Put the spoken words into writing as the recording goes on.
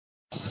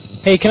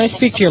Hey, can I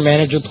speak to your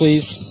manager,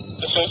 please?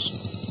 This is?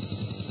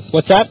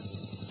 What's that?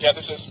 Yeah,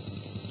 this is.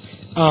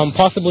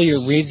 Possibly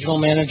your regional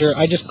manager.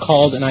 I just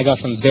called and I got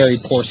some very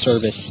poor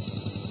service.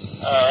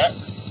 Alright.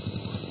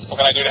 What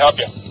can I do to help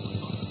you?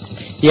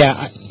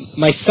 Yeah,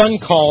 my son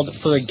called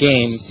for a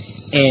game,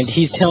 and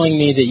he's telling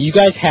me that you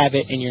guys have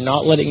it and you're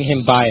not letting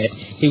him buy it.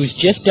 He was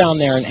just down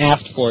there and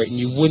asked for it, and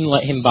you wouldn't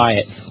let him buy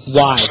it.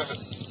 Why?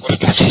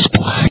 Because he's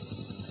black.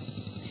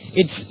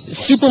 It's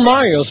Super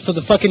Mario's for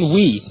the fucking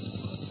Wii.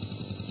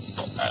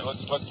 Alright, let's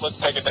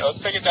take it down. Let's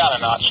take it down a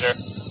notch here.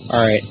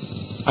 Alright.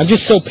 I'm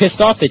just so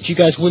pissed off that you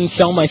guys wouldn't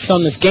sell my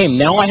son this game.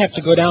 Now I have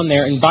to go down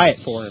there and buy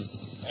it for him.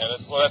 Yeah,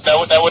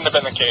 that wouldn't have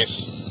been the case.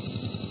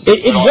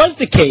 It was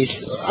the case.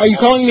 Are you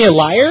calling me a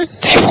liar?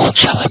 They won't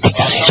sell it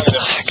because he's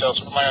black. Sell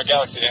Super Mario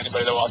Galaxy to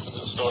anybody that walks into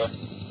the store.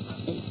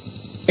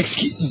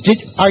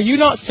 Are you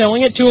not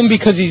selling it to him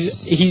because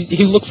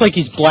he looks like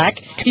he's black?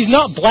 He's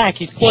not black.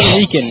 He's Puerto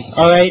Rican.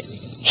 All right.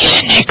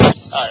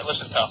 Alright,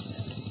 listen, pal.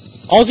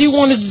 All he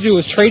wanted to do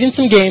was trade in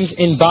some games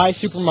and buy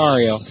Super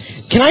Mario.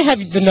 Can I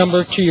have the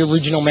number to your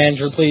regional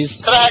manager, please?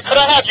 Could I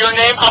have your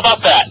name? How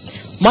about that?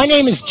 My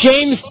name is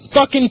James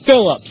fucking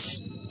Phillips.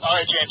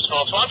 Alright, James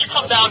Phillips. Why don't you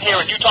come down here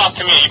and you talk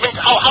to me?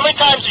 How many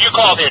times have you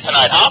called here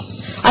tonight, huh?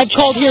 I've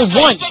called here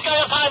once. You think I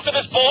have time for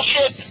this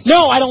bullshit?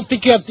 No, I don't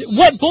think you have.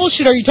 What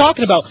bullshit are you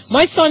talking about?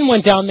 My son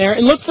went down there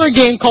and looked for a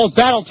game called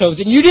Battletoads,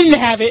 and you didn't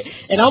have it,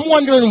 and I'm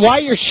wondering why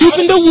you're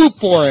shooting the whoop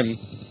for him.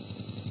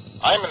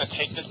 I'm gonna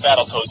take this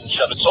Battletoads and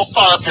shove it so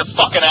far up your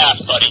fucking ass,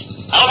 buddy.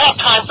 I don't have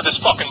time for this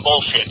fucking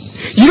bullshit.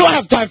 You don't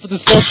have time for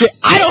this bullshit.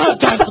 I don't have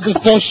time for this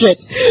bullshit.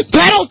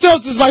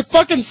 Battletoads is my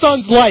fucking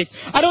son's life.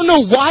 I don't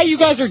know why you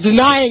guys are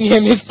denying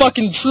him his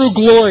fucking true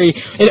glory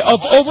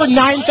of over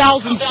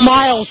 9,000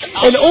 smiles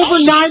and over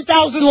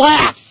 9,000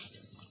 laughs.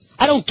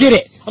 I don't get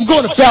it. I'm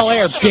going to Bel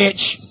Air,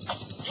 bitch.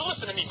 You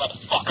listen to me,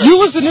 motherfucker. You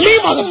listen to me,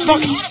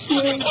 motherfucker.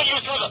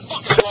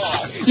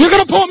 You're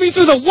gonna pull me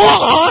through the wall,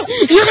 huh?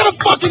 You're gonna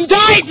fucking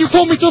die if you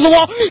pull me through the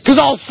wall, because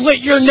I'll slit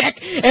your neck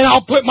and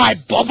I'll put my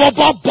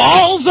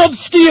balls of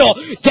steel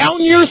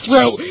down your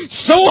throat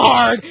so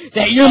hard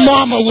that your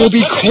mama will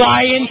be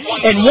crying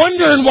and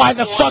wondering why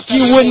the fuck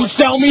you wouldn't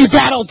sell me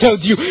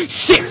Battletoads, you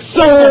sick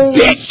son of a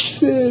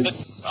bitch!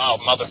 Oh,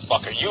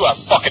 motherfucker, you are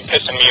fucking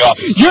pissing me off.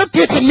 You're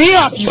pissing me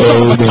off, you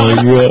son of a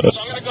cunt. So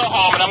I'm gonna go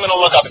home and I'm gonna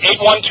look up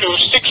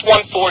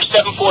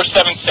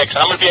 812-614-7476 and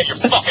I'm gonna be at your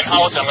fucking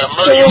house and I'm gonna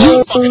murder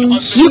your fucking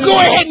husband. You go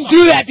ahead and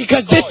do that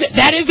because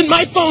that isn't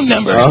my phone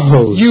number.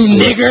 Oh, you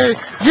nigger.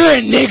 You're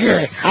a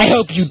nigger. I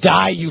hope you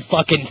die, you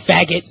fucking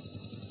faggot.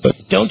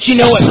 Don't you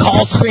know what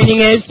call screening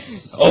is?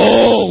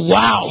 Oh,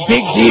 wow,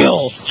 big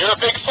deal. You're a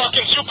big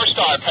fucking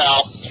superstar,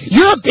 pal.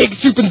 You're a big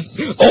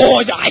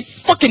Oh, I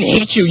fucking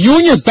hate you. You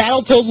and your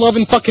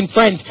Battletoad-loving fucking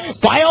friends.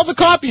 Buy all the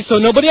copies so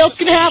nobody else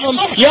can have them.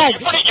 Yeah.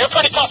 You're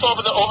pretty tough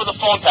over the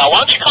phone, pal. Why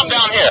don't you come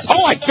down here?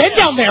 Oh, I've been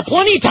down there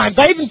plenty of times.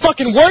 I even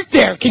fucking worked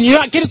there. Can you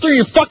not get it through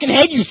your fucking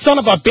head, you son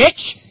of a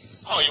bitch?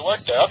 Oh, you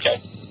worked there?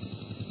 Okay.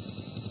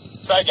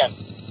 Try again.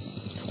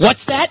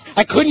 What's that?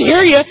 I couldn't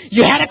hear you.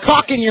 You had a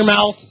cock in your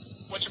mouth.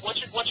 What's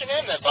your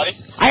name then, buddy?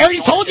 I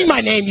already told you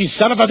my name, you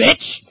son of a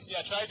bitch.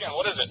 Yeah, try again.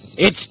 What is it?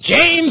 It's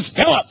James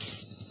Phillips.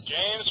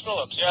 James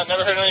Phillips. Yeah, I've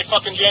never heard of any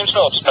fucking James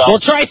Phillips, pal. Well,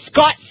 try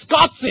Scott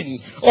Scottson,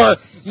 or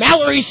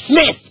Mallory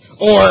Smith,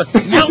 or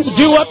Mountain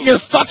Dew up your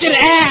fucking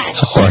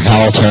ass. Or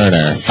Hal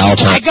Turner.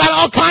 I got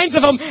all kinds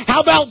of them. How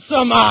about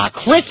some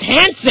Chris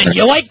Hansen?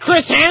 You like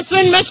Chris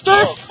Hansen, mister?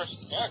 Oh,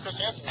 Chris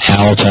Hansen.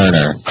 Hal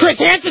Turner. Chris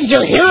Hansen's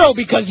your hero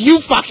because you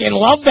fucking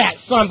love that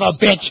son of a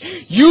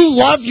bitch. You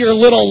love your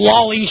little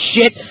lolly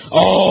shit.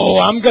 Oh,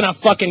 I'm gonna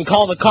fucking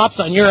call the cops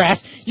on your ass.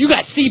 You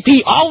got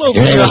CP all over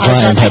Your name your is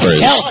Brian Peppers.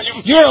 Hell,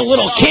 you're a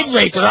little kid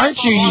raper,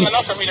 aren't you? Long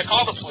enough for me to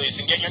call the police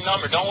and get your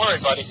number. Don't worry,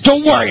 buddy.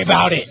 Don't worry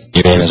about it.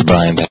 Your name is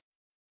Brian Peppers.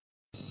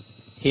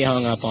 He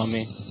hung up on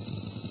me.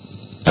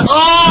 That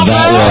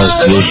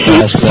was the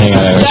best thing I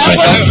ever seen.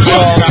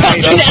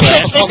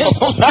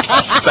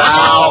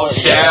 Bow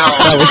down.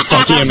 That was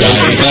fucking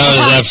amazing. That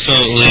was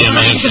absolutely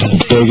amazing.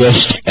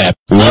 Biggest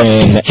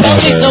win Tell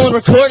me ever. someone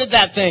recorded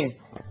that thing.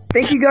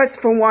 Thank you guys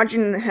for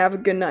watching and have a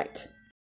good night.